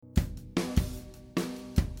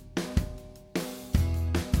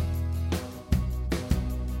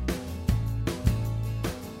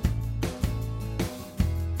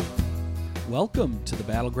Welcome to the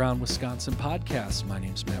Battleground Wisconsin podcast. My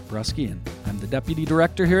name's Matt Brusky, and I'm the Deputy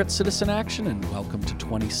Director here at Citizen Action, and welcome to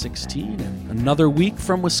 2016 and another week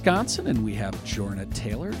from Wisconsin, and we have Jorna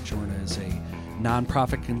Taylor. Jorna is a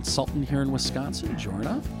nonprofit consultant here in Wisconsin.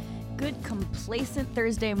 Jorna? Good, complacent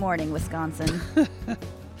Thursday morning, Wisconsin.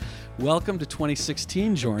 Welcome to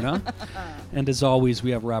 2016, Jorna. And as always,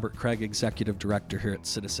 we have Robert Craig, Executive Director here at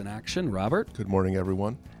Citizen Action. Robert? Good morning,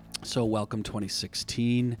 everyone. So welcome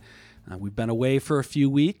 2016. We've been away for a few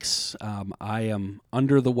weeks. I am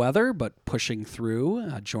under the weather, but pushing through.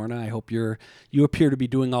 Jorna, I hope you appear to be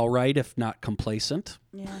doing all right, if not complacent.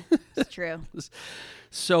 Yeah, it's true.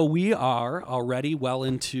 So we are already well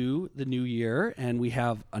into the new year, and we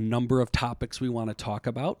have a number of topics we want to talk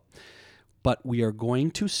about. But we are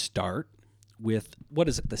going to start with, what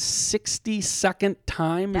is it, the 62nd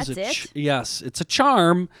time? That's it? Yes, it's a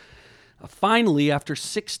charm. Finally, after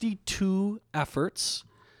 62 efforts,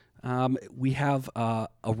 we have a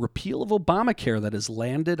repeal of Obamacare that has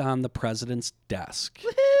landed on the president's desk.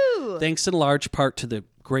 Woohoo! Thanks in large part to the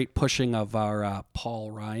great pushing of our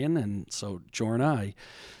Paul Ryan. And so, Jorna,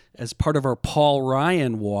 as part of our Paul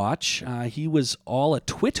Ryan watch, he was all at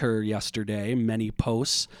Twitter yesterday, many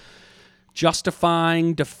posts,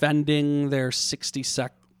 justifying, defending their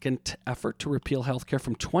 62nd effort to repeal healthcare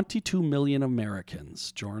from 22 million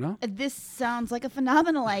Americans. Jorna? This sounds like a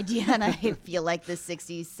phenomenal idea, and I feel like the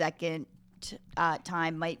 60-second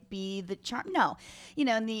time might be the charm. No.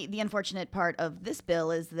 And the unfortunate part of this bill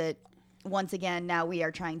is that, once again, now we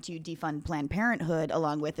are trying to defund Planned Parenthood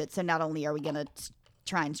along with it. So not only are we going to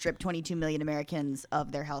try and strip 22 million Americans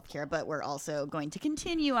of their health care, but we're also going to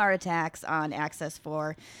continue our attacks on access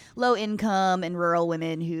for low-income and rural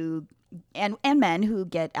women who and men who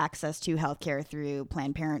get access to health care through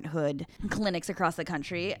Planned Parenthood clinics across the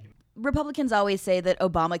country. Republicans always say that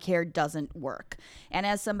Obamacare doesn't work. And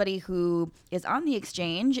as somebody who is on the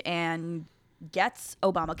exchange and gets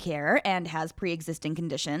Obamacare and has pre-existing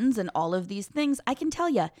conditions and all of these things, I can tell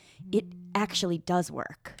you it actually does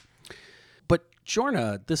work. But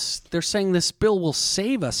Jorna, they're saying this bill will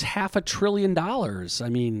save us $500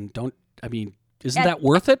 billion. Isn't that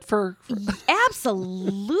worth it for?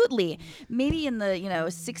 Absolutely. Maybe in the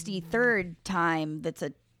 63rd time that's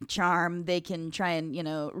a charm, they can try and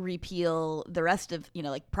repeal the rest of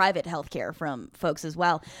like private healthcare from folks as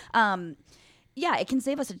well. It can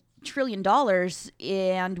save us $1 trillion,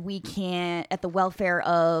 and we can at the welfare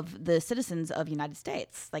of the citizens of the United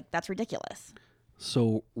States. Like, that's ridiculous.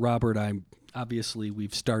 So, Robert,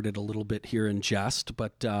 we've started a little bit here in jest,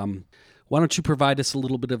 but why don't you provide us a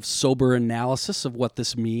little bit of sober analysis of what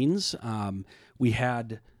this means? We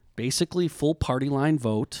had basically full party line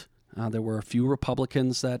vote. There were a few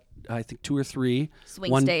Republicans that, I think 2 or 3.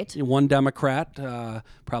 State. One Democrat,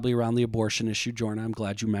 probably around the abortion issue. Jorna, I'm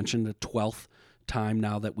glad you mentioned the 12th time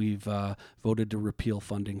now that we've voted to repeal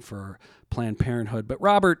funding for Planned Parenthood. But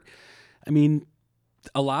Robert,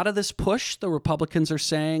 a lot of this push, the Republicans are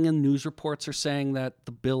saying, and news reports are saying that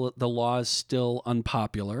the law is still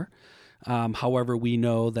unpopular. However, we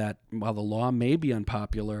know that while the law may be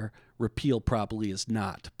unpopular, repeal probably is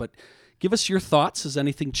not. But give us your thoughts. Has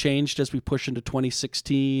anything changed as we push into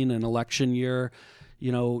 2016, an election year?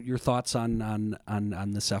 Your thoughts on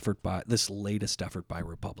this latest effort by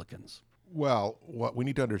Republicans. Well, what we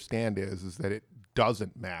need to understand is that it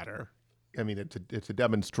doesn't matter. It's a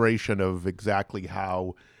demonstration of exactly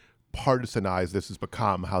how partisanized this has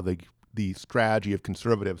become, how the strategy of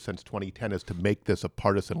conservatives since 2010 is to make this a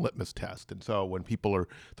partisan litmus test. And so when people are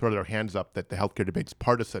throwing their hands up that the healthcare debate's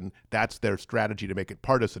partisan, that's their strategy to make it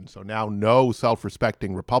partisan. So now no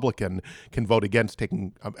self-respecting Republican can vote against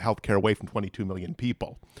taking healthcare away from 22 million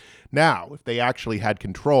people. Now, if they actually had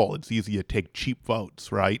control, it's easy to take cheap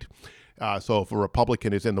votes, right? So if a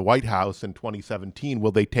Republican is in the White House in 2017,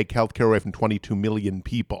 will they take healthcare away from 22 million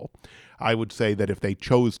people? I would say that if they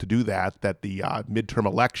chose to do that the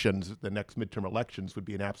the next midterm elections would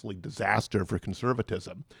be an absolute disaster for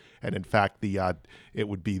conservatism. And in fact, it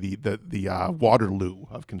would be the Waterloo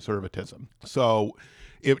of conservatism. So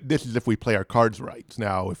this is if we play our cards right.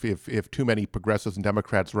 Now, if too many progressives and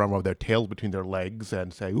Democrats run with their tails between their legs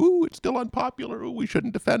and say, ooh, it's still unpopular, ooh, we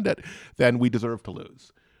shouldn't defend it, then we deserve to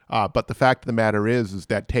lose. But the fact of the matter is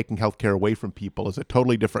that taking health care away from people is a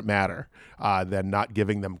totally different matter than not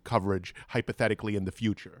giving them coverage hypothetically in the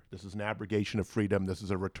future. This is an abrogation of freedom. This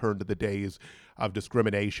is a return to the days of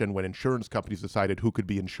discrimination when insurance companies decided who could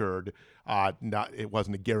be insured. It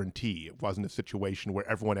wasn't a guarantee. It wasn't a situation where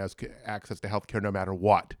everyone has access to health care no matter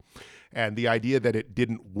what. And the idea that it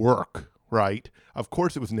didn't work, right? Of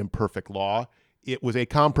course it was an imperfect law. it was a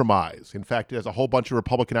compromise. In fact, it has a whole bunch of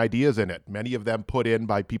Republican ideas in it, many of them put in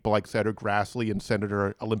by people like Senator Grassley and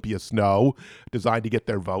Senator Olympia Snowe, designed to get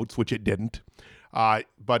their votes, which it didn't.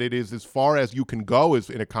 But it is as far as you can go as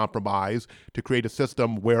in a compromise to create a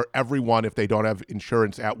system where everyone, if they don't have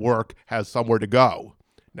insurance at work, has somewhere to go.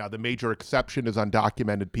 Now, the major exception is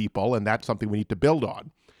undocumented people, and that's something we need to build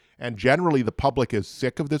on. And generally, the public is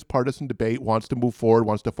sick of this partisan debate, wants to move forward,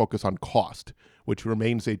 wants to focus on cost, which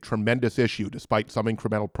remains a tremendous issue despite some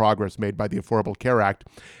incremental progress made by the Affordable Care Act.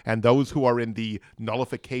 And those who are in the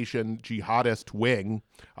nullification jihadist wing,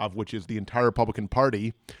 of which is the entire Republican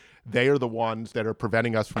Party, they are the ones that are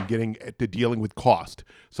preventing us from getting to dealing with cost.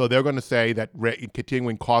 So they're going to say that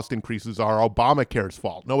continuing cost increases are Obamacare's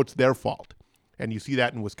fault. No, it's their fault. And you see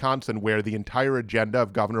that in Wisconsin, where the entire agenda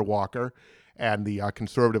of Governor Walker and the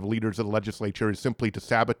conservative leaders of the legislature is simply to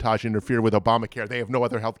sabotage and interfere with Obamacare. They have no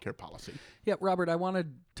other health care policy. Yeah, Robert, I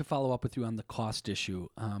wanted to follow up with you on the cost issue.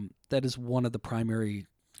 That is one of the primary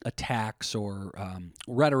attacks or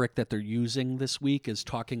rhetoric that they're using this week, is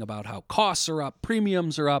talking about how costs are up,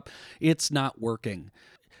 premiums are up. It's not working.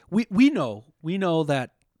 We know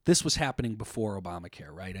that this was happening before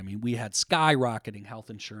Obamacare, right? I mean, we had skyrocketing health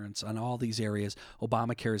insurance on all these areas.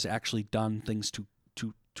 Obamacare has actually done things to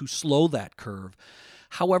slow that curve.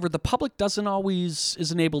 However, the public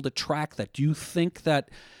isn't able to track that. Do you think that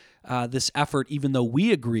this effort, even though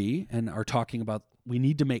we agree and are talking about we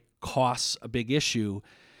need to make costs a big issue,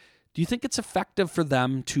 do you think it's effective for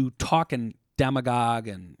them to talk and demagogue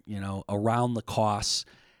and, around the costs?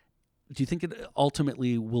 Do you think it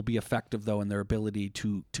ultimately will be effective, though, in their ability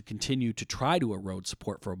to continue to try to erode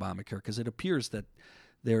support for Obamacare? Because it appears that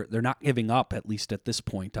they're not giving up, at least at this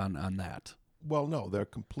point, on that. Well, no, they're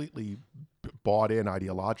completely bought in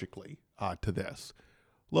ideologically to this.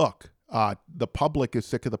 Look, the public is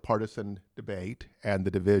sick of the partisan debate and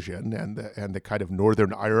the division and the kind of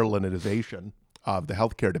Northern Irelandization of the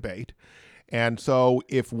healthcare debate. And so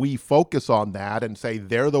if we focus on that and say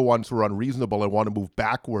they're the ones who are unreasonable and want to move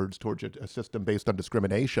backwards towards a system based on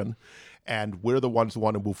discrimination, and we're the ones who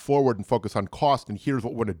want to move forward and focus on cost, and here's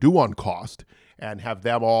what we're going to do on cost, and have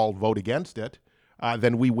them all vote against it,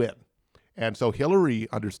 then we win. And so Hillary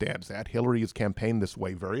understands that. Hillary has campaigned this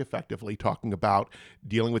way very effectively, talking about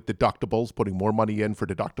dealing with deductibles, putting more money in for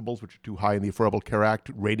deductibles, which are too high in the Affordable Care Act,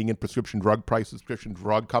 reining in prescription drug prices. Prescription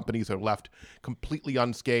drug companies are left completely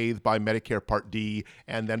unscathed by Medicare Part D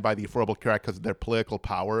and then by the Affordable Care Act because of their political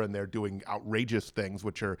power, and they're doing outrageous things,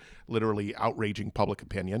 which are literally outraging public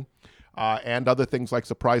opinion, and other things like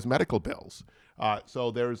surprise medical bills.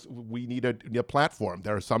 So we need a platform.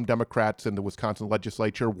 There are some Democrats in the Wisconsin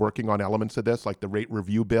legislature working on elements of this, like the rate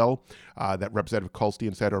review bill that Representative Kulste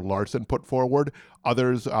and Senator Larson put forward.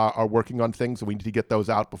 Others are working on things, and we need to get those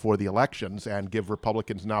out before the elections and give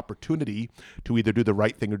Republicans an opportunity to either do the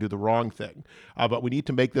right thing or do the wrong thing. But we need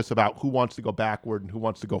to make this about who wants to go backward and who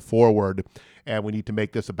wants to go forward, and we need to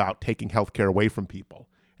make this about taking health care away from people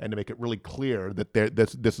and to make it really clear that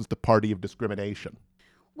this is the party of discrimination.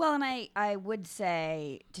 Well, and I would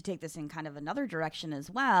say, to take this in kind of another direction as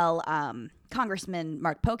well, Congressman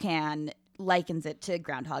Mark Pocan likens it to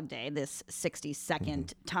Groundhog Day, this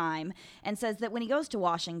 60-second time, and says that when he goes to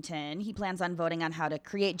Washington, he plans on voting on how to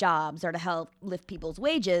create jobs or to help lift people's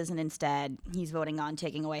wages, and instead he's voting on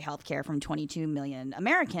taking away health care from 22 million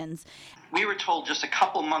Americans. We were told just a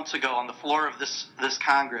couple months ago on the floor of this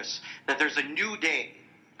Congress that there's a new day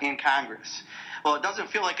in Congress. Well, it doesn't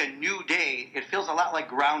feel like a new day. It feels a lot like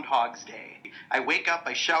Groundhog's Day. I wake up,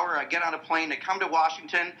 I shower, I get on a plane, I come to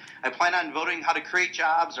Washington. I plan on voting how to create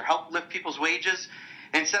jobs or help lift people's wages.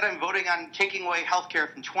 Instead, I'm voting on taking away health care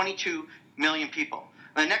from 22 million people.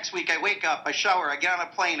 The next week, I wake up, I shower, I get on a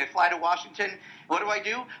plane, I fly to Washington. What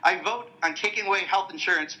do? I vote on taking away health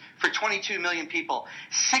insurance for 22 million people.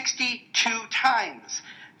 62 times.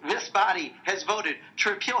 This body has voted to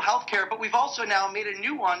repeal health care, but we've also now made a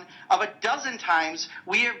new one of a dozen times.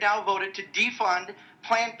 We have now voted to defund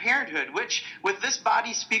Planned Parenthood, which, with this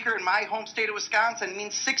body's speaker in my home state of Wisconsin,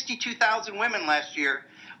 means 62,000 women last year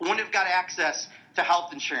wouldn't have got access to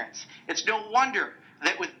health insurance. It's no wonder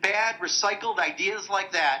that with bad, recycled ideas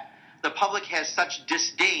like that, the public has such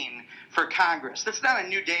disdain for Congress. That's not a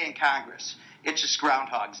new day in Congress. It's just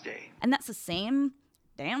Groundhog's Day. And that's the same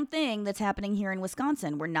damn thing that's happening here in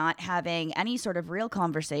Wisconsin. We're not having any sort of real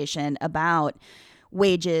conversation about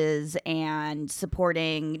wages and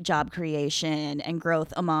supporting job creation and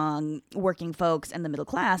growth among working folks and the middle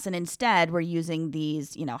class. And instead, we're using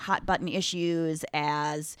these, hot button issues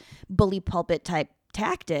as bully pulpit type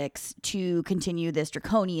tactics to continue this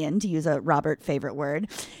draconian, to use a Robert favorite word,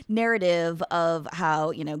 narrative of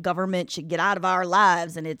how, government should get out of our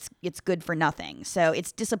lives and it's good for nothing. So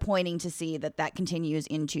it's disappointing to see that continues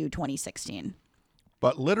into 2016.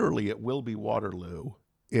 But literally, it will be Waterloo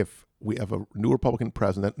if we have a new Republican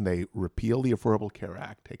president and they repeal the Affordable Care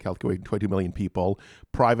Act, take health care away from 22 million people,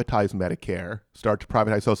 privatize Medicare, start to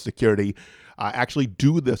privatize Social Security, actually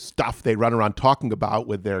do the stuff they run around talking about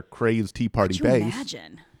with their crazed Tea Party Could you base.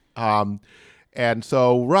 imagine? And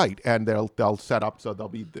so, right, and they'll set up so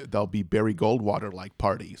they'll be Barry Goldwater like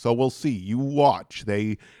party. So we'll see. You watch.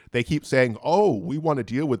 They keep saying, "Oh, we want to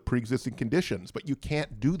deal with pre-existing conditions," but you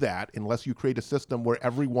can't do that unless you create a system where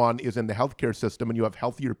everyone is in the healthcare system and you have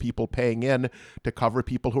healthier people paying in to cover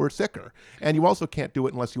people who are sicker. And you also can't do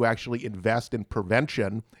it unless you actually invest in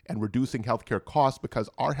prevention and reducing healthcare costs, because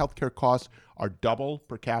our healthcare costs are double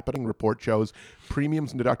per capita. Report shows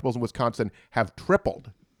premiums and deductibles in Wisconsin have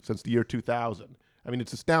tripled since the year 2000. I mean,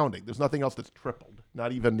 it's astounding. There's nothing else that's tripled.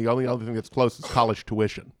 Not even the only other thing that's close is college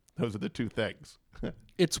tuition. Those are the two things.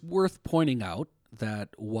 It's worth pointing out that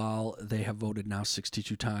while they have voted now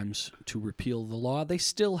 62 times to repeal the law, they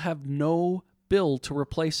still have no bill to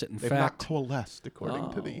replace it. In They've fact, not coalesced,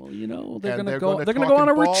 according to the. They're and going to go. They're going talk to go on in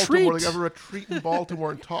a Baltimore. retreat. They're going to have a retreat in Baltimore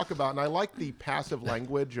and talk about. And I like the passive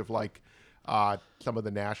language of some of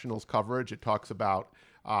the Nationals coverage. It talks about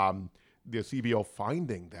the CBO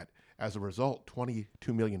finding that as a result,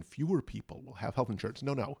 22 million fewer people will have health insurance.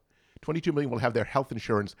 No. 22 million will have their health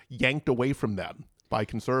insurance yanked away from them by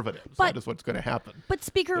conservatives. That is what's going to happen. But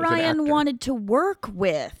Speaker Ryan wanted to work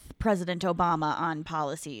with President Obama on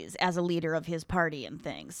policies as a leader of his party and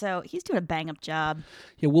things. So he's doing a bang-up job.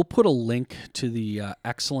 Yeah, we'll put a link to the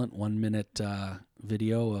excellent 1-minute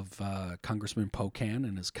video of Congressman Pocan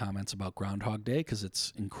and his comments about Groundhog Day, because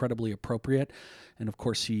it's incredibly appropriate. And of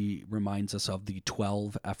course, he reminds us of the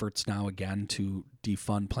 12 efforts now again to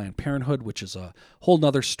defund Planned Parenthood, which is a whole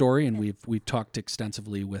nother story. And we've talked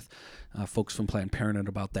extensively with folks from Planned Parenthood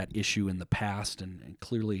about that issue in the past, and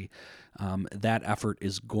clearly that effort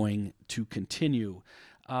is going to continue.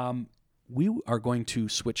 We are going to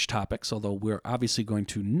switch topics, although we're obviously going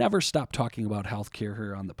to never stop talking about healthcare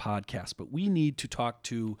here on the podcast. But we need to talk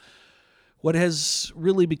to what has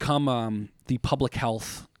really become the public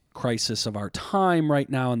health crisis of our time right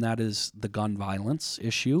now, and that is the gun violence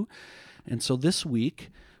issue. And so this week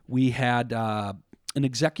we had an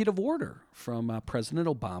executive order from President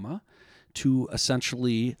Obama to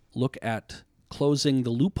essentially look at closing the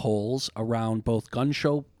loopholes around both gun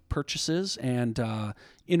show purchases and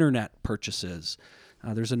internet purchases.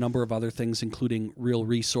 There's a number of other things, including real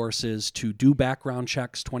resources to do background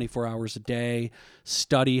checks 24 hours a day,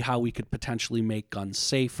 study how we could potentially make guns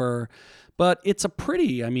safer. But it's a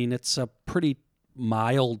pretty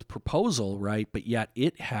mild proposal, right? But yet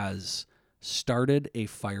it has started a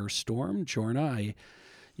firestorm. Jorna,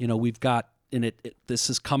 we've got this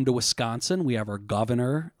has come to Wisconsin. We have our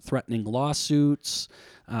governor threatening lawsuits,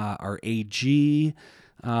 our AG.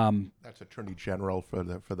 That's Attorney General for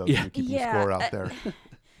those who keep score out there.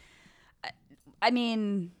 I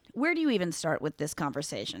mean, where do you even start with this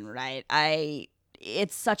conversation, right?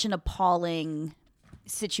 It's such an appalling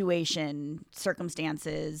situation,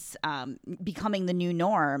 circumstances, becoming the new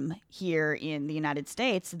norm here in the United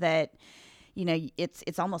States that,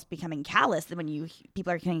 it's almost becoming callous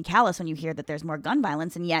people are becoming callous when you hear that there's more gun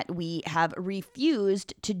violence, and yet we have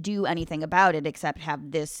refused to do anything about it except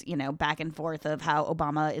have this, back and forth of how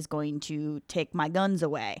Obama is going to take my guns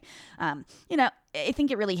away. I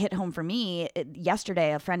think it really hit home for me.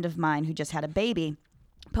 Yesterday, a friend of mine who just had a baby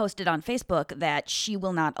posted on Facebook that she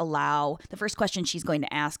will not allow, the first question she's going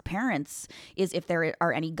to ask parents is if there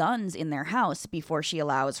are any guns in their house before she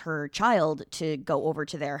allows her child to go over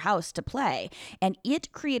to their house to play. And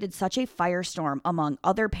it created such a firestorm among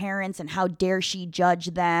other parents, and how dare she judge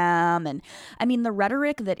them. And I mean, the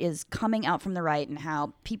rhetoric that is coming out from the right and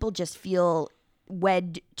how people just feel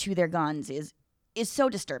wed to their guns is so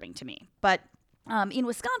disturbing to me. But in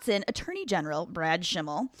Wisconsin, Attorney General Brad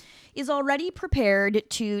Schimel is already prepared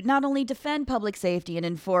to not only defend public safety and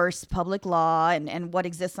enforce public law and what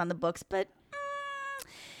exists on the books, but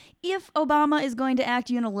if Obama is going to act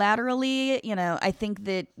unilaterally, I think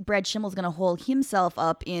that Brad Schimel is going to hold himself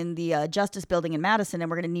up in the Justice Building in Madison, and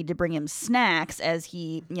we're going to need to bring him snacks as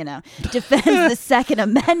he, defends the Second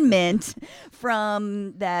Amendment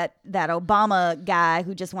from that Obama guy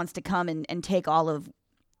who just wants to come and take all of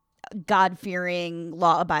God-fearing,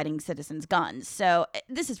 law-abiding citizens' guns. So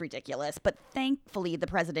this is ridiculous, but thankfully the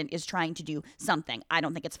president is trying to do something. I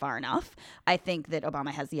don't think it's far enough. I think that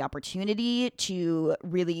Obama has the opportunity to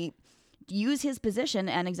really use his position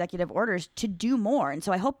and executive orders to do more. And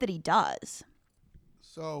so I hope that he does.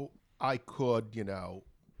 So I could,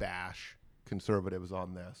 bash conservatives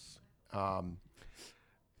on this.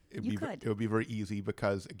 It would be very easy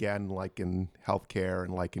because, again, like in healthcare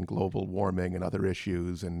and like in global warming and other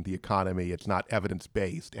issues and the economy, it's not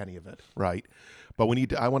evidence-based, any of it, right? But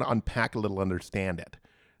I want to unpack a little, understand it.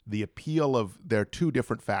 The appeal of, there are two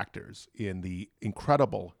different factors in the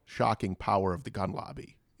incredible, shocking power of the gun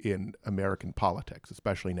lobby in American politics,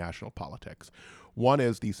 especially national politics. One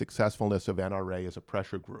is the successfulness of NRA as a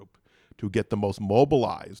pressure group to get the most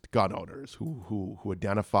mobilized gun owners who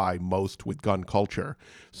identify most with gun culture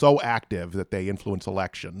so active that they influence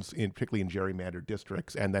elections, particularly in gerrymandered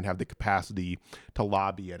districts, and then have the capacity to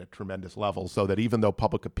lobby at a tremendous level, so that even though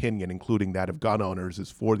public opinion, including that of gun owners,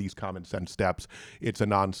 is for these common sense steps, it's a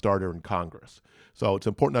non-starter in Congress. So it's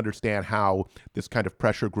important to understand how this kind of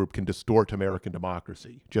pressure group can distort American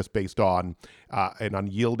democracy just based on an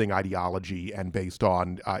unyielding ideology and based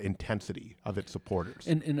on intensity of its supporters.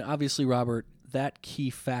 And obviously, Robert, that key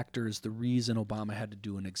factor is the reason Obama had to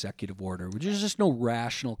do an executive order. There's just no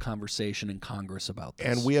rational conversation in Congress about this.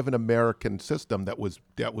 And we have an American system that was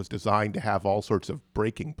designed to have all sorts of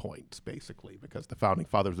breaking points, basically, because the founding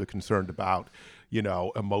fathers were concerned about,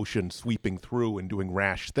 emotion sweeping through and doing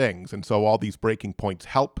rash things. And so all these breaking points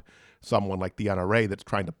help someone like the NRA that's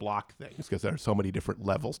trying to block things, because there are so many different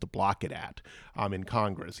levels to block it at in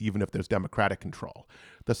Congress, even if there's Democratic control.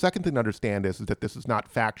 The second thing to understand is that this is not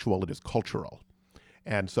factual, it is cultural.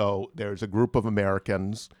 And so there's a group of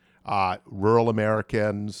Americans, rural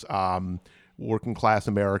Americans, working class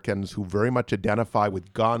Americans who very much identify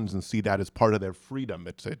with guns and see that as part of their freedom.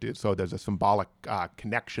 So there's a symbolic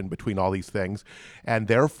connection between all these things, and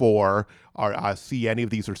therefore see any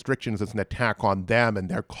of these restrictions as an attack on them and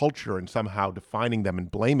their culture and somehow defining them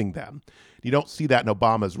and blaming them. You don't see that in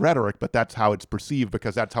Obama's rhetoric, but that's how it's perceived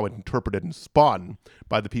because that's how it's interpreted and spun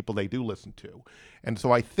by the people they do listen to. And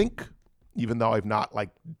so I think, even though I've not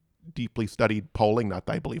deeply studied polling, not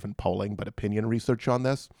that I believe in polling, but opinion research on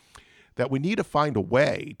this, that we need to find a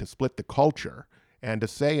way to split the culture and to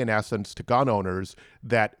say, in essence, to gun owners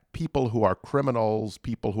that people who are criminals,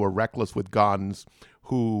 people who are reckless with guns,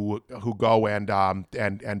 who go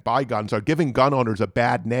and buy guns are giving gun owners a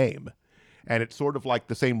bad name. And it's sort of like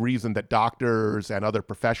the same reason that doctors and other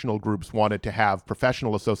professional groups wanted to have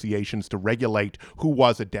professional associations to regulate who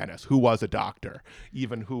was a dentist, who was a doctor,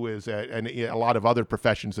 even who is and a lot of other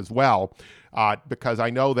professions as well. Because I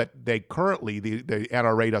know that they currently, the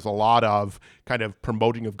NRA does a lot of kind of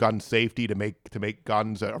promoting of gun safety to make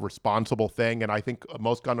guns a responsible thing. And I think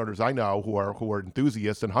most gun owners I know who are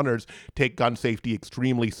enthusiasts and hunters take gun safety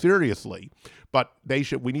extremely seriously. But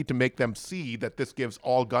we need to make them see that this gives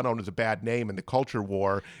all gun owners a bad name in the culture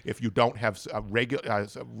war if you don't have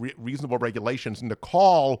reasonable regulations. And to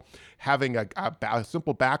call having a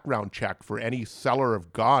simple background check for any seller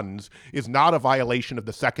of guns is not a violation of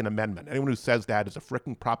the Second Amendment. Anyone who says that is a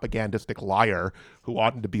frickin' propagandistic liar who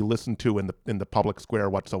oughtn't to be listened to in the public square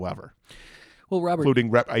whatsoever. Well, Robert,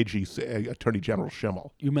 including Attorney General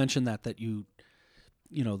Schimmel. You mentioned that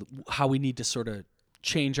how we need to sort of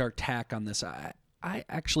change our tack on this. I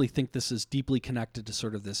actually think this is deeply connected to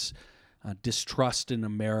sort of this distrust in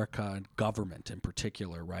America and government in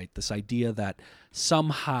particular, right? This idea that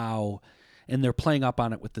somehow, and they're playing up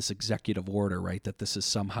on it with this executive order, right? That this is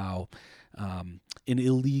somehow an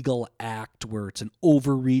illegal act where it's an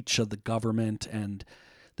overreach of the government, and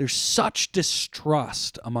there's such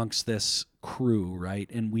distrust amongst this crew, right?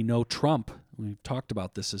 And we know Trump, we've talked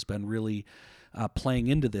about this, has been really playing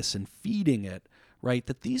into this and feeding it, right?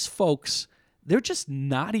 That these folks, they're just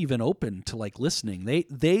not even open to listening.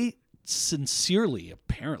 They sincerely,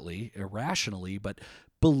 apparently, irrationally, but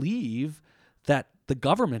believe that the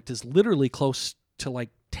government is literally close to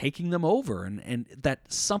taking them over, and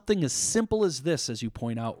that something as simple as this, as you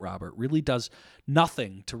point out, Robert, really does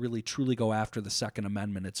nothing to really truly go after the Second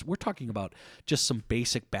Amendment. We're talking about just some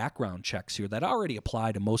basic background checks here that already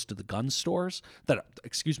apply to most of the gun stores,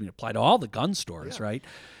 apply to all the gun stores, yeah. Right?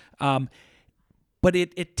 But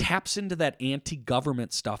it taps into that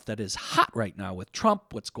anti-government stuff that is hot right now with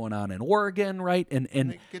Trump, what's going on in Oregon, right? And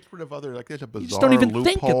it gets rid of other, there's a bizarre don't even loophole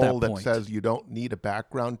think at that point. Says you don't need a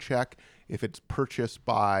background check if it's purchased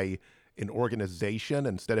by an organization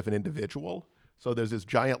instead of an individual. So there's this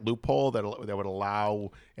giant loophole that would allow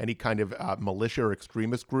any kind of militia or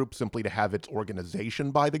extremist group simply to have its organization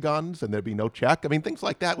buy the guns, and there'd be no check. I mean, things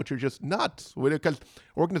like that, which are just nuts, because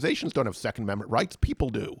organizations don't have Second Amendment rights. People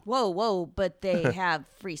do. Whoa, but they have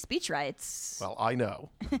free speech rights. Well, I know.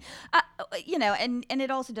 and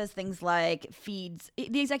it also does things like the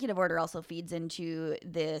executive order also feeds into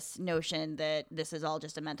this notion that this is all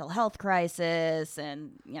just a mental health crisis,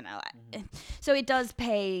 and so it does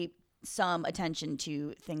pay some attention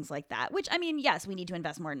to things like that, which, I mean, yes, we need to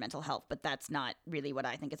invest more in mental health, but that's not really what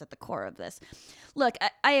I think is at the core of this. Look,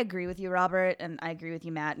 I agree with you, Robert, and I agree with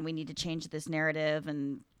you, Matt, and we need to change this narrative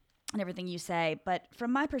and everything you say. But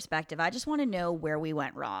from my perspective, I just want to know where we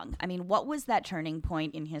went wrong. I mean, what was that turning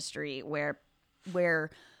point in history where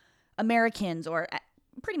Americans, or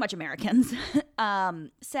pretty much Americans,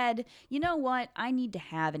 said, you know what, I need to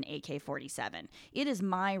have an AK-47. It is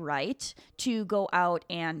my right to go out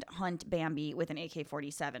and hunt Bambi with an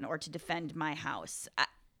AK-47 or to defend my house.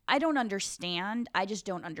 I don't understand. I just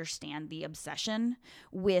don't understand the obsession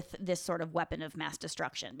with this sort of weapon of mass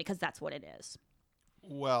destruction, because that's what it is.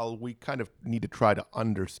 Well, we kind of need to try to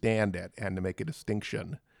understand it and to make a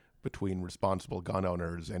distinction between responsible gun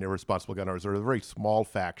owners and irresponsible gun owners. There are a very small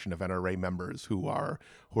faction of NRA members who are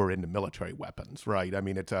into military weapons, right? I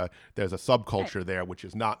mean, there's a subculture there which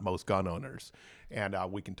is not most gun owners, and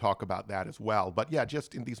we can talk about that as well. But yeah,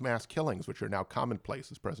 just in these mass killings, which are now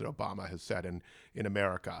commonplace, as President Obama has said in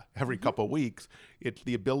America, every couple of weeks, it's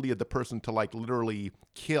the ability of the person to literally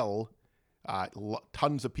kill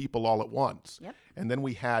tons of people all at once. Yep. And then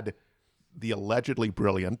we had the allegedly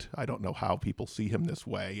brilliant, I don't know how people see him this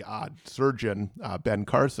way, surgeon Ben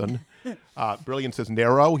Carson. Brilliance is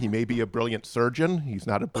narrow. He may be a brilliant surgeon. He's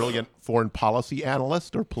not a brilliant foreign policy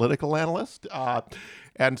analyst or political analyst.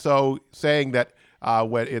 And so saying that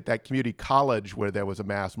when at that community college where there was a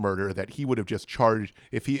mass murder, that he would have just charged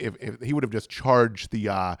if he would have just charged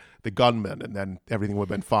the gunman, and then everything would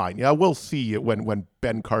have been fine. Yeah, we'll see when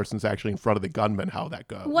Ben Carson's actually in front of the gunman how that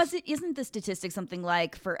goes. Isn't the statistic something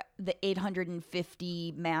like for the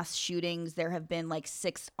 850 mass shootings, there have been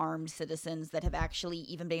 6 armed citizens that have actually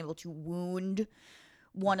even been able to wound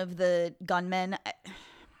one of the gunmen?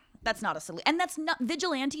 That's not a solution. And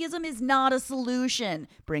vigilantism is not a solution.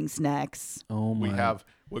 Bring snacks. Oh my.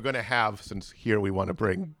 We're going to have, since here we want to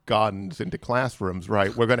bring guns into classrooms,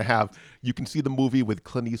 right? We're going to have, you can see the movie with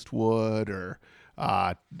Clint Eastwood or,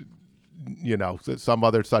 some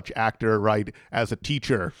other such actor, right, as a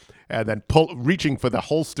teacher, and then reaching for the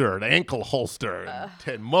holster, the ankle holster,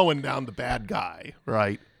 and mowing down the bad guy,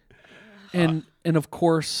 right? And of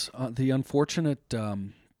course, the unfortunate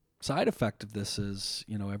side effect of this is,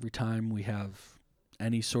 every time we have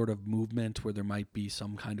any sort of movement where there might be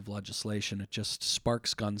some kind of legislation, it just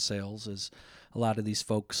sparks gun sales, as a lot of these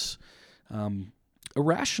folks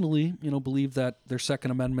irrationally, believe that their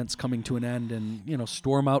Second Amendment's coming to an end and,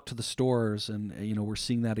 storm out to the stores. And, we're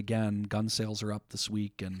seeing that again. Gun sales are up this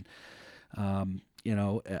week, and,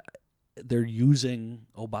 they're using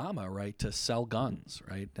Obama, right, to sell guns,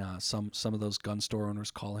 right? Some of those gun store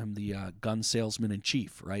owners call him the gun salesman in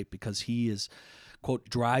chief, right, because he is, quote,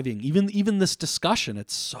 driving. Even this discussion,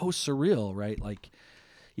 it's so surreal, right? Like,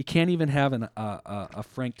 you can't even have a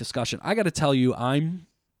frank discussion. I got to tell you, I'm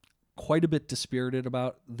quite a bit dispirited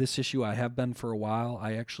about this issue. I have been for a while.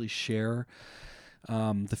 I actually share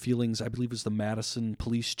the feelings. I believe it was the Madison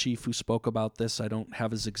police chief who spoke about this. I don't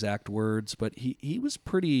have his exact words, but he was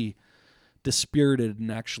pretty dispirited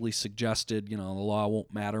and actually suggested, the law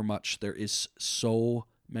won't matter much. There is so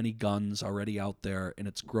many guns already out there, and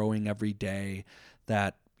it's growing every day,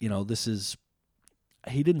 that, this is,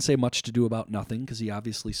 he didn't say much to do about nothing, because he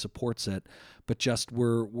obviously supports it, but just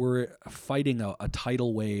we're fighting a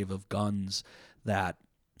tidal wave of guns that,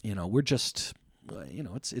 we're just,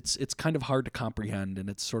 it's kind of hard to comprehend, and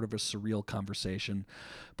it's sort of a surreal conversation,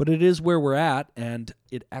 but it is where we're at, and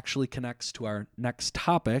it actually connects to our next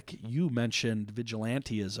topic. You mentioned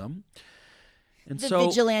vigilantism. And the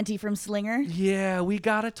vigilante from Slinger. Yeah, we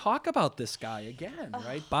got to talk about this guy again,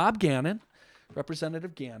 right? Bob Gannon,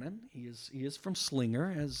 Representative Gannon. He is from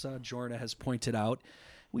Slinger, as Jorna has pointed out.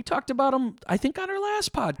 We talked about him, I think, on our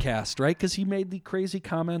last podcast, right? Because he made the crazy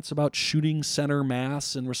comments about shooting Center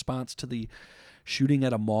Mass in response to the shooting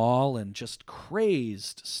at a mall and just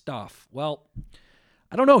crazed stuff. Well,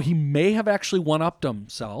 I don't know. He may have actually one-upped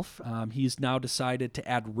himself. He's now decided to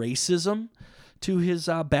add racism to his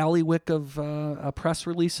ballywick of press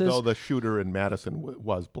releases. No, the shooter in Madison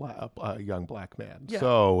was a young black man. Yeah.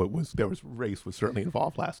 So race was certainly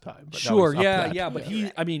involved last time. But sure, now he's up to that. yeah.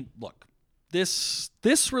 But look, this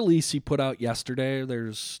This release he put out yesterday,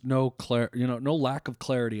 there's no no lack of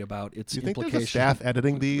clarity about its Do you think there's a implications. staff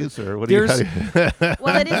editing these, or what do you?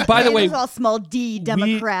 Well, it is. By the it way, is all small D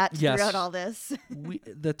Democrat yes. throughout all this.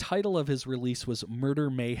 The title of his release was "Murder,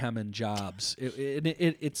 Mayhem, and Jobs."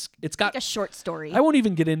 It's got Like a short story. I won't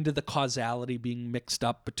even get into the causality being mixed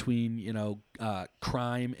up between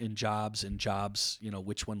crime and jobs,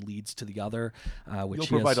 which one leads to the other. Which You'll he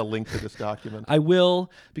provide has- a link to this document. I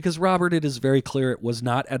will, because Robert, it is very clear it was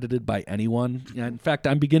not edited by anyone. In fact,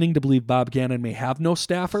 I'm beginning to believe Bob Gannon may have no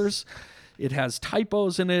staffers. It has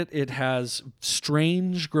typos in it. It has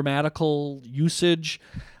strange grammatical usage.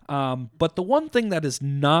 But the one thing that is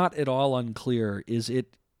not at all unclear is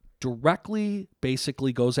it directly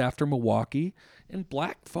basically goes after Milwaukee and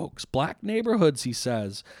black folks, black neighborhoods, he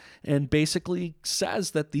says, and basically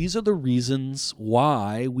says that these are the reasons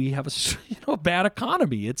why we have a bad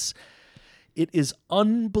economy. It is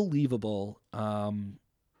unbelievable,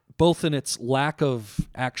 both in its lack of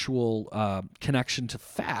actual connection to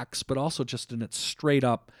facts, but also just in its straight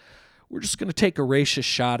up, we're just going to take a racist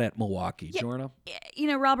shot at Milwaukee. Jorna?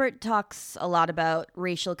 Robert talks a lot about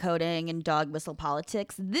racial coding and dog whistle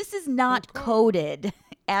politics. This is not coded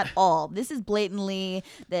at all. This is blatantly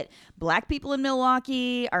that black people in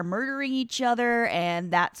Milwaukee are murdering each other,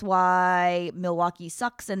 and that's why Milwaukee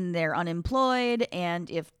sucks and they're unemployed. And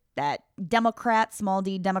if that Democrat, small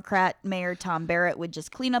d Democrat Mayor Tom Barrett would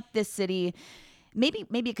just clean up this city, maybe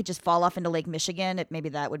it could just fall off into Lake Michigan. Maybe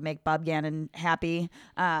that would make Bob Gannon happy.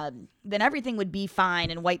 Then everything would be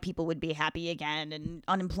fine and white people would be happy again and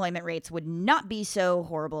unemployment rates would not be so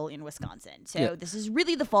horrible in Wisconsin. So This is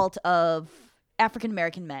really the fault of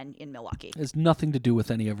African-American men in Milwaukee. It has nothing to do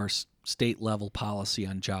with any of our state level policy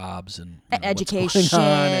on jobs and Education, what's going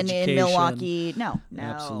on, in Milwaukee. No.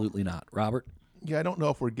 Absolutely not. Robert? Yeah, I don't know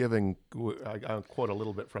if we're giving. I'll quote a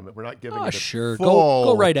little bit from it. We're not giving it a Sure. full,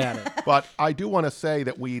 Go right at it. But I do want to say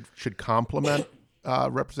that we should compliment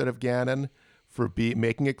Representative Gannon for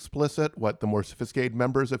making explicit what the more sophisticated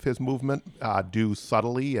members of his movement do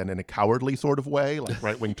subtly and in a cowardly sort of way, like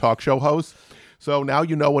right-wing talk show hosts. So now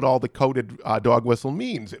you know what all the coded dog whistle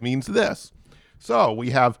means. It means this. So we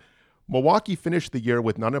have Milwaukee finished the year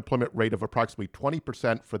with an unemployment rate of approximately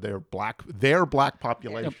 20% for their black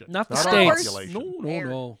population. Not the our states. population.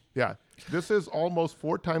 No. Yeah, this is almost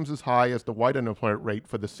 4 times as high as the white unemployment rate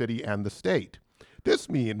for the city and the state.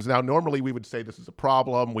 This means, now normally we would say this is a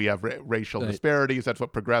problem, we have racial disparities, that's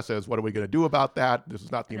what progressives, what are we going to do about that? This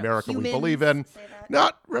is not the America we believe in.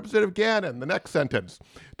 Not Representative Gannon, the next sentence.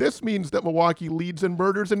 This means that Milwaukee leads in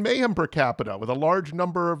murders and mayhem per capita, with a large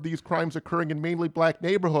number of these crimes occurring in mainly black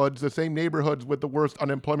neighborhoods, the same neighborhoods with the worst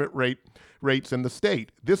unemployment rates in the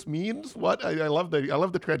state. This means what? I love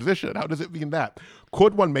the transition. How does it mean that?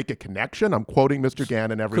 Could one make a connection? I'm quoting Mr.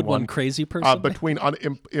 Gannon, everyone. Could one crazy person? Between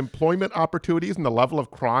employment opportunities and the level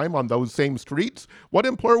of crime on those same streets? What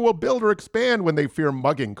employer will build or expand when they fear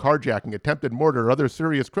mugging, carjacking, attempted murder, or other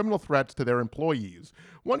serious criminal threats to their employees?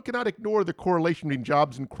 One cannot ignore the correlation between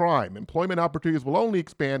jobs and crime. Employment opportunities will only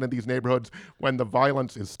expand in these neighborhoods when the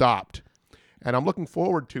violence is stopped. And I'm looking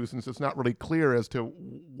forward to, since it's not really clear as to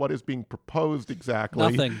what is being proposed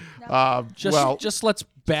exactly. Nothing. Just let's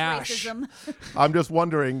bash. Racism. I'm just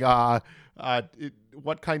wondering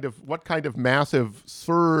what kind of massive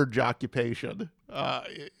surge occupation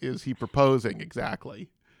is he proposing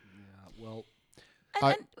exactly? Well,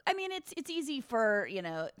 And I mean, it's easy for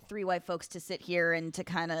 3 white folks to sit here and to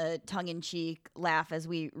kind of tongue-in-cheek laugh as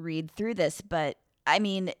we read through this, but I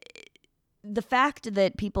mean, the fact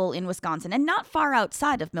that people in Wisconsin, and not far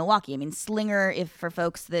outside of Milwaukee, I mean, Slinger, if for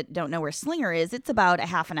folks that don't know where Slinger is, it's about a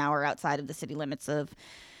half an hour outside of the city limits of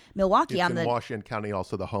Milwaukee. It's in Washington County,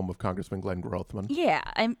 also the home of Congressman Glenn Grothman. Yeah,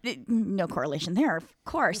 no correlation there, of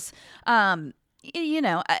course.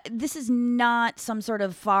 This is not some sort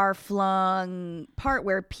of far-flung part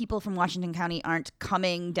where people from Washington County aren't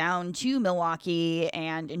coming down to Milwaukee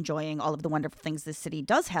and enjoying all of the wonderful things this city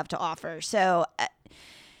does have to offer. So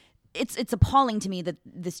it's appalling to me that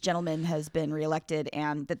this gentleman has been reelected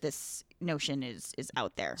and that this notion is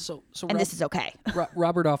out there. This is okay.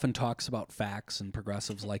 Robert often talks about facts and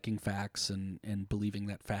progressives liking facts and believing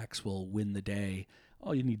that facts will win the day.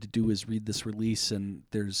 All you need to do is read this release, and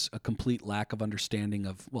there's a complete lack of understanding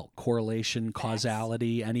of correlation,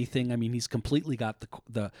 causality, anything. I mean, he's completely got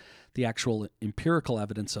the actual empirical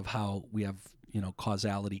evidence of how we have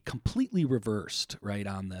causality completely reversed right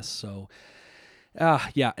on this. So.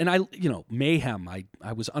 And mayhem. I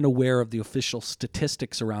was unaware of the official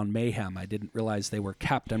statistics around mayhem. I didn't realize they were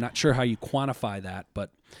kept. I'm not sure how you quantify that,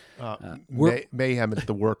 but mayhem is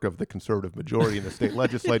the work of the conservative majority in the state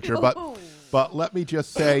legislature. But But let me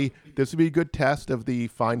just say, this would be a good test of the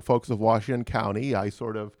fine folks of Washington County. I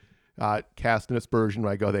sort of cast an aspersion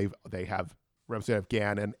when I go, they have Representative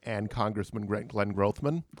Gannon and Congressman Glenn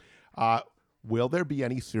Grothman. Will there be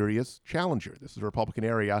any serious challenger? This is a Republican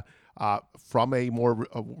area from a more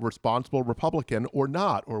responsible Republican or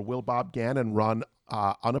not? Or will Bob Gannon run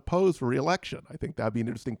unopposed for re-election? I think that'd be an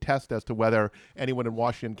interesting test as to whether anyone in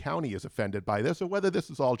Washington County is offended by this or whether this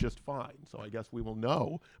is all just fine. So I guess we will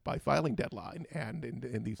know by filing deadline and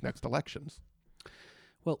in these next elections.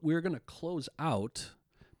 Well, we're going to close out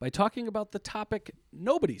by talking about the topic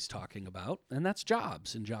nobody's talking about, and that's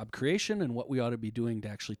jobs and job creation and what we ought to be doing to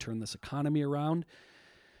actually turn this economy around.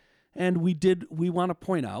 And we want to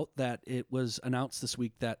point out that it was announced this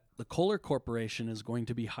week that the Kohler Corporation is going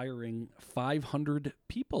to be hiring 500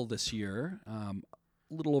 people this year. A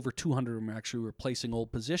little over 200 of them are actually replacing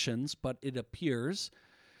old positions, but it appears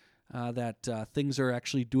that things are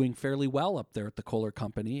actually doing fairly well up there at the Kohler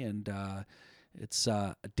Company, and it's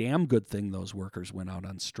a damn good thing those workers went out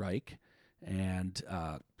on strike, and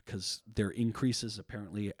because their increases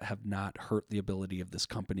apparently have not hurt the ability of this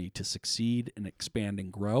company to succeed and expand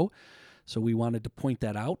and grow. So we wanted to point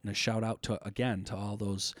that out, and a shout out to all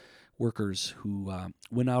those workers who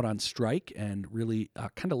went out on strike and really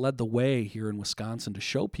kind of led the way here in Wisconsin to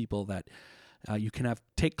show people that you can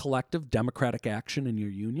take collective democratic action in your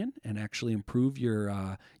union and actually improve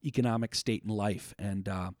your economic state and life. And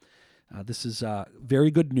this is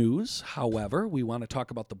very good news. However, we want to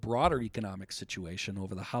talk about the broader economic situation.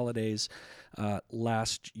 Over the holidays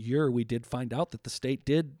last year, we did find out that the state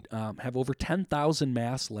did have over 10,000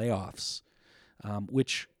 mass layoffs,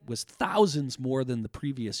 which was thousands more than the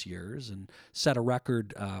previous years and set a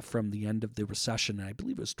record from the end of the recession. I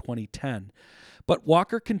believe it was 2010. But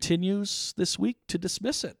Walker continues this week to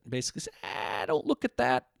dismiss it. Basically say, don't look at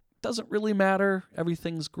that. Doesn't really matter.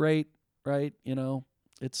 Everything's great, right?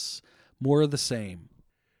 It's more of the same.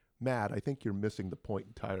 Matt, I think you're missing the point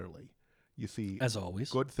entirely. You see, as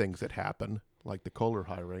always, good things that happen, like the Kohler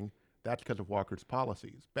hiring, that's because of Walker's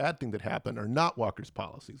policies. Bad things that happen are not Walker's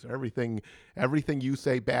policies. Everything you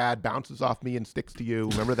say bad bounces off me and sticks to you.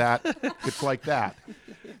 Remember that? It's like that.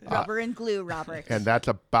 Rubber and glue, Robert. And that's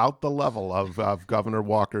about the level of Governor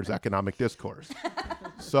Walker's economic discourse.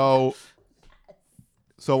 So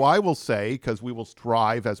I will say, because we will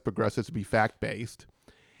strive as progressives to be fact-based,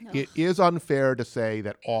 it is unfair to say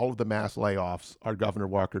that all of the mass layoffs are Governor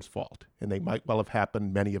Walker's fault, and they might well have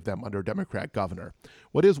happened, many of them under a Democrat governor.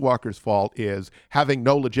 What is Walker's fault is having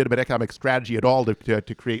no legitimate economic strategy at all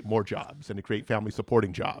to create more jobs and to create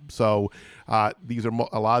family-supporting jobs. So a lot of these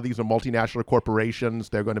are multinational corporations.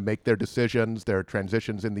 They're going to make their decisions, their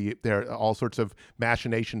transitions there are all sorts of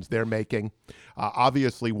machinations they're making.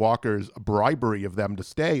 Obviously, Walker's bribery of them to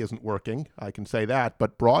stay isn't working. I can say that.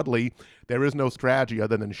 But broadly, there is no strategy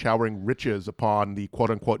other than showering riches upon the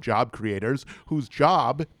quote-unquote job creators, whose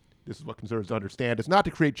job, this is what conservatives understand, is not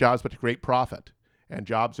to create jobs but to create profit. And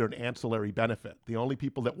jobs are an ancillary benefit. The only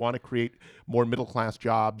people that want to create more middle-class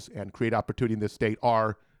jobs and create opportunity in this state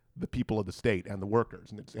are the people of the state and the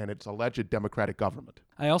workers, and it's alleged democratic government.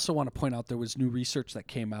 I also want to point out there was new research that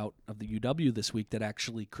came out of the UW this week that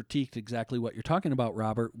actually critiqued exactly what you're talking about,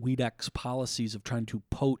 Robert. WEDC's policies of trying to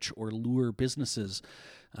poach or lure businesses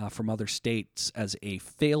from other states as a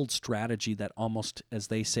failed strategy that almost, as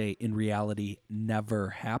they say, in reality, never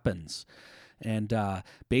happens. And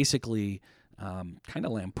basically kind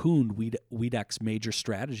of lampooned WEDC's major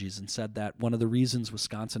strategies and said that one of the reasons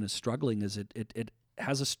Wisconsin is struggling is it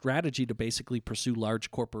has a strategy to basically pursue large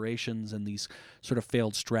corporations and these sort of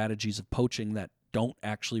failed strategies of poaching that don't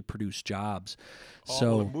actually produce jobs.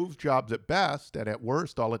 So it moves jobs at best, and at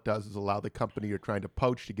worst, all it does is allow the company you're trying to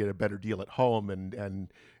poach to get a better deal at home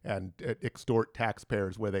and extort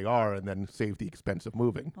taxpayers where they are, and then save the expense of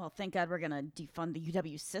moving. Well, thank God we're going to defund the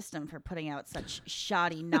UW system for putting out such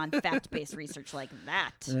shoddy, non-fact-based research like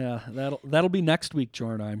that. Yeah, that'll be next week,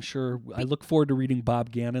 Jordan. I'm sure. I look forward to reading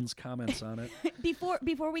Bob Gannon's comments on it.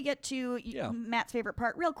 Before we get to Matt's favorite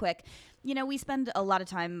part, real quick, we spend a lot of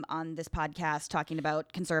time on this podcast talking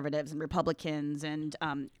about conservatives and Republicans and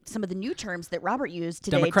some of the new terms that Robert used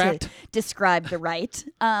today Democrat. to describe the right.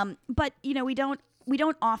 But we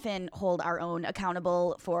don't often hold our own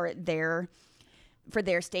accountable for their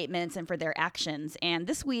statements and for their actions. And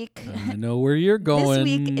this week, I know where you're going.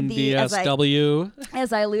 This week, DSW,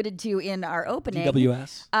 as I alluded to in our opening,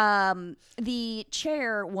 DWS. The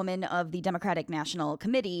chairwoman of the Democratic National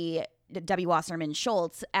Committee Debbie Wasserman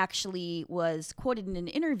Schultz actually was quoted in an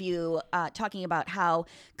interview talking about how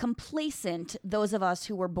complacent those of us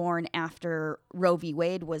who were born after Roe v.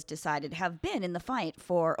 Wade was decided have been in the fight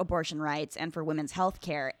for abortion rights and for women's health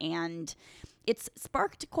care. And it's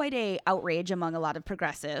sparked quite a outrage among a lot of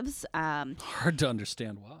progressives. Hard to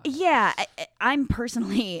understand why. Yeah, I'm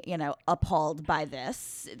personally, appalled by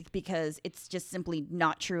this because it's just simply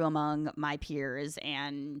not true among my peers.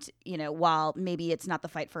 And, while maybe it's not the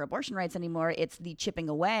fight for abortion rights anymore, it's the chipping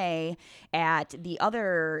away at the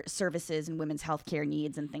other services and women's health care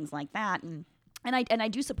needs and things like that. And I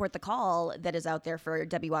do support the call that is out there for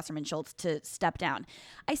Debbie Wasserman Schultz to step down.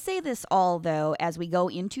 I say this all, though, as we go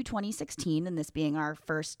into 2016, and this being our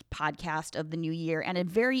first podcast of the new year and a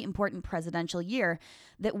very important presidential year,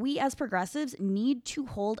 that we as progressives need to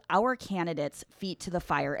hold our candidates' feet to the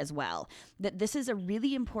fire as well. That this is a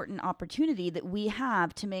really important opportunity that we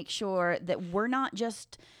have to make sure that we're not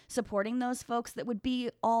just supporting those folks that would be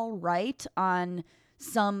all right on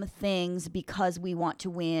some things because we want to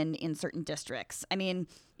win in certain districts. I mean,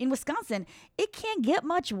 in Wisconsin, it can't get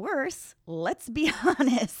much worse. Let's be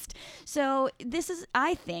honest. So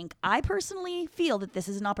I personally feel that this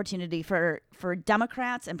is an opportunity for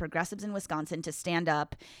Democrats and progressives in Wisconsin to stand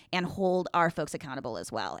up and hold our folks accountable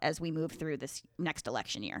as well as we move through this next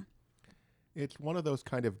election year. It's one of those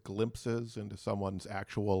kind of glimpses into someone's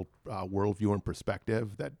actual worldview and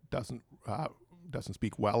perspective that doesn't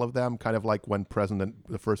speak well of them, kind of like when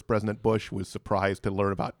the first President Bush was surprised to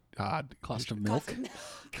learn about Cost of milk.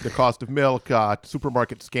 The cost of milk.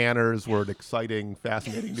 Supermarket scanners were an exciting,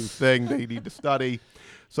 fascinating new thing they need to study.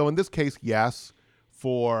 So in this case, yes,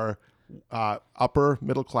 for upper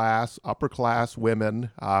class women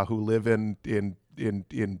who live in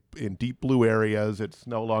deep blue areas, it's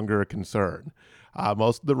no longer a concern.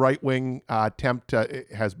 Most of the right-wing attempt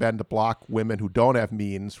has been to block women who don't have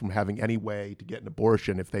means from having any way to get an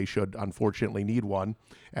abortion if they should unfortunately need one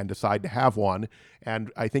and decide to have one.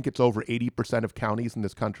 And I think it's over 80% of counties in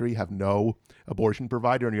this country have no abortion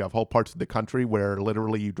provider, and you have whole parts of the country where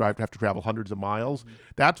literally you have to travel hundreds of miles. Mm-hmm.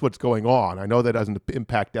 That's what's going on. I know that doesn't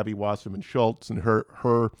impact Debbie Wasserman Schultz and her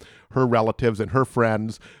relatives and her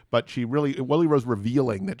friends, but Willie was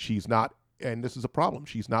revealing that she's not. And this is a problem.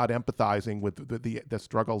 She's not empathizing with the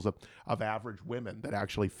struggles of average women that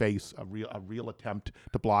actually face a real attempt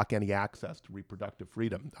to block any access to reproductive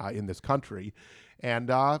freedom in this country. And,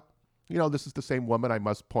 this is the same woman, I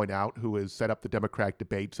must point out, who has set up the Democratic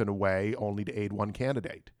debates in a way only to aid one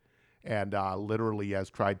candidate. And literally has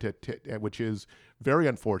tried to, which is very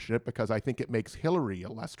unfortunate because I think it makes Hillary a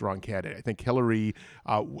less strong candidate. I think Hillary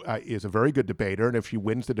is a very good debater, and if she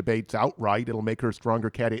wins the debates outright, it'll make her a stronger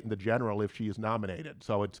candidate in the general if she is nominated.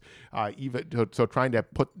 So it's so trying to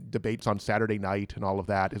put debates on Saturday night and all of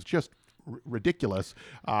that is just ridiculous.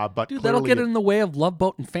 But dude, that'll get in the way of Love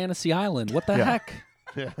Boat and Fantasy Island. What the heck?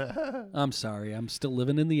 I'm sorry. I'm still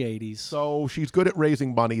living in the 80s. So she's good at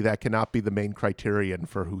raising money. That cannot be the main criterion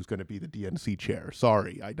for who's going to be the DNC chair.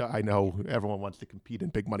 Sorry. I know everyone wants to compete in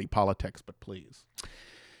big money politics, but please.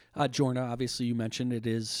 Jorna, obviously you mentioned it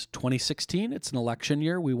is 2016. It's an election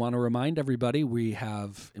year. We want to remind everybody we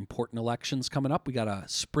have important elections coming up. We got a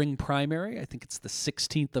spring primary. I think it's the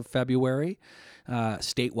 16th of February.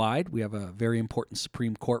 Statewide, we have a very important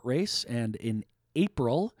Supreme Court race. And in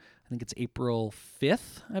April, I think it's April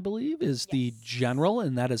 5th, I believe, is the general,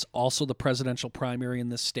 and that is also the presidential primary in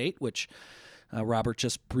this state, which Robert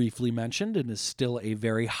just briefly mentioned, and is still a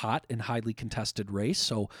very hot and highly contested race.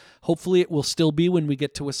 So hopefully it will still be when we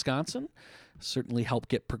get to Wisconsin. Certainly help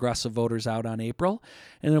get progressive voters out on April.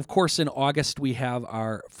 And of course, in August, we have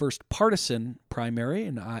our first partisan primary,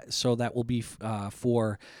 and so that will be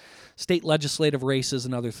for state legislative races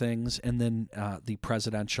and other things, and then the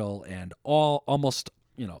presidential and almost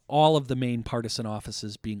all of the main partisan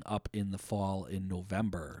offices being up in the fall in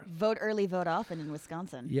November. Vote early, vote often in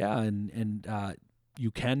Wisconsin. Yeah, and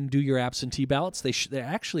you can do your absentee ballots. They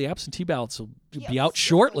actually absentee ballots will be out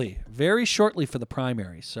shortly, very shortly for the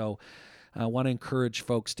primary. So I want to encourage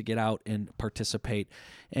folks to get out and participate.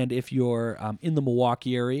 And if you're in the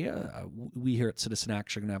Milwaukee area, we here at Citizen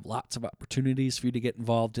Action are going to have lots of opportunities for you to get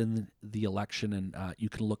involved in the election, and you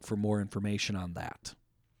can look for more information on that.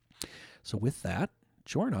 So with that,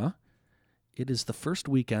 Jorna, it is the first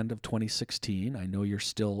weekend of 2016. I know you're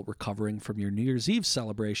still recovering from your New Year's Eve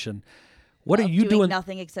celebration. What are you doing?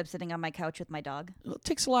 Nothing except sitting on my couch with my dog. Well, it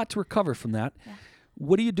takes a lot to recover from that. Yeah.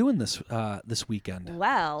 What are you doing this weekend?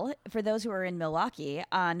 Well, for those who are in Milwaukee,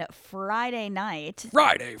 on Friday night,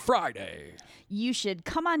 Friday. you should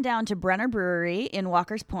come on down to Brenner Brewery in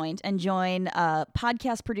Walker's Point and join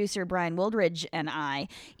podcast producer Brian Wildridge and I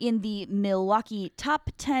in the Milwaukee Top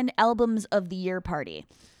 10 Albums of the Year party.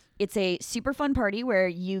 It's a super fun party where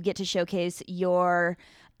you get to showcase your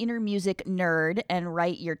inner music nerd and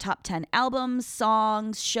write your top 10 albums,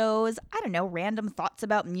 songs, shows, I don't know, random thoughts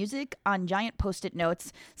about music on giant Post-it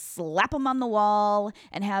notes, slap them on the wall,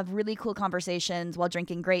 and have really cool conversations while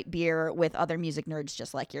drinking great beer with other music nerds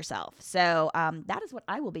just like yourself. So that is what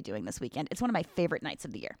I will be doing this weekend. It's one of my favorite nights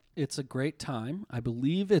of the year. It's a great time. I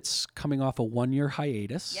believe it's coming off a 1-year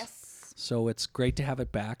hiatus. Yes. So it's great to have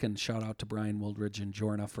it back, and shout out to Brian Wildridge and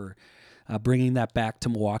Jorna for bringing that back to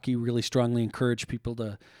Milwaukee. Really strongly encourage people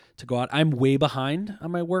to go out. I'm way behind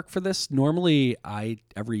on my work for this. Normally, I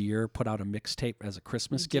every year put out a mixtape as a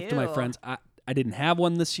Christmas gift to my do. friends. I didn't have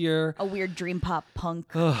one this year. A weird dream pop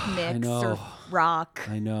punk I mix know. or rock.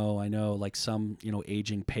 I know, like some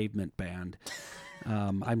aging Pavement band.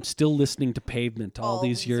 I'm still listening to Pavement all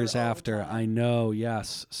these years are old, after. huh? I know,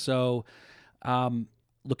 yes. So,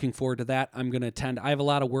 looking forward to that. I'm going to attend. I have a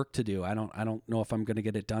lot of work to do. I don't know if I'm going to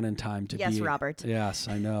get it done in time to Yes, be. Robert. Yes,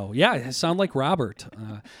 I know. Yeah, I sound like Robert.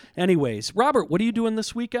 Anyways, Robert, what are you doing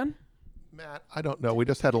this weekend? Matt, I don't know. We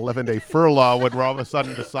just had 11-day furlough and we're all of a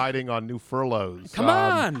sudden deciding on new furloughs. Come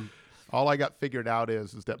on. All I got figured out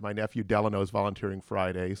is that my nephew Delano is volunteering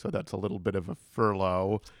Friday, so that's a little bit of a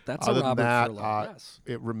furlough. That's Other a Robert than that, furlough, yes.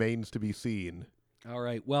 it remains to be seen. All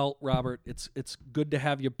right. Well, Robert, it's good to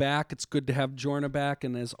have you back. It's good to have Jorna back.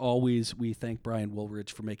 And as always, we thank Brian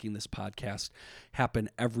Wildridge for making this podcast happen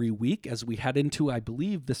every week as we head into, I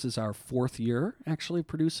believe this is our 4th year actually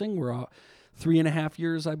producing. We're 3.5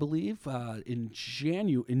 years, I believe. In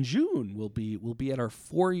June, we'll be at our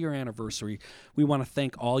 4-year anniversary. We want to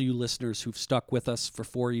thank all you listeners who've stuck with us for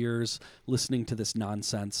 4 years listening to this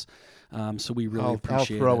nonsense. So we really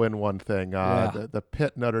appreciate it. I'll throw in one thing. The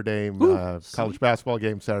Pitt Notre Dame college basketball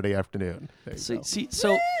game Saturday afternoon. So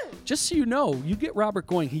just so you know, you get Robert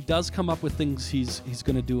going. He does come up with things he's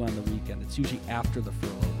going to do on the weekend. It's usually after the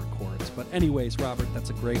furlough records. But anyways, Robert, that's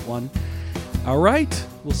a great one. All right.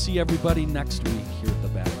 We'll see everybody next week here at the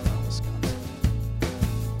Back.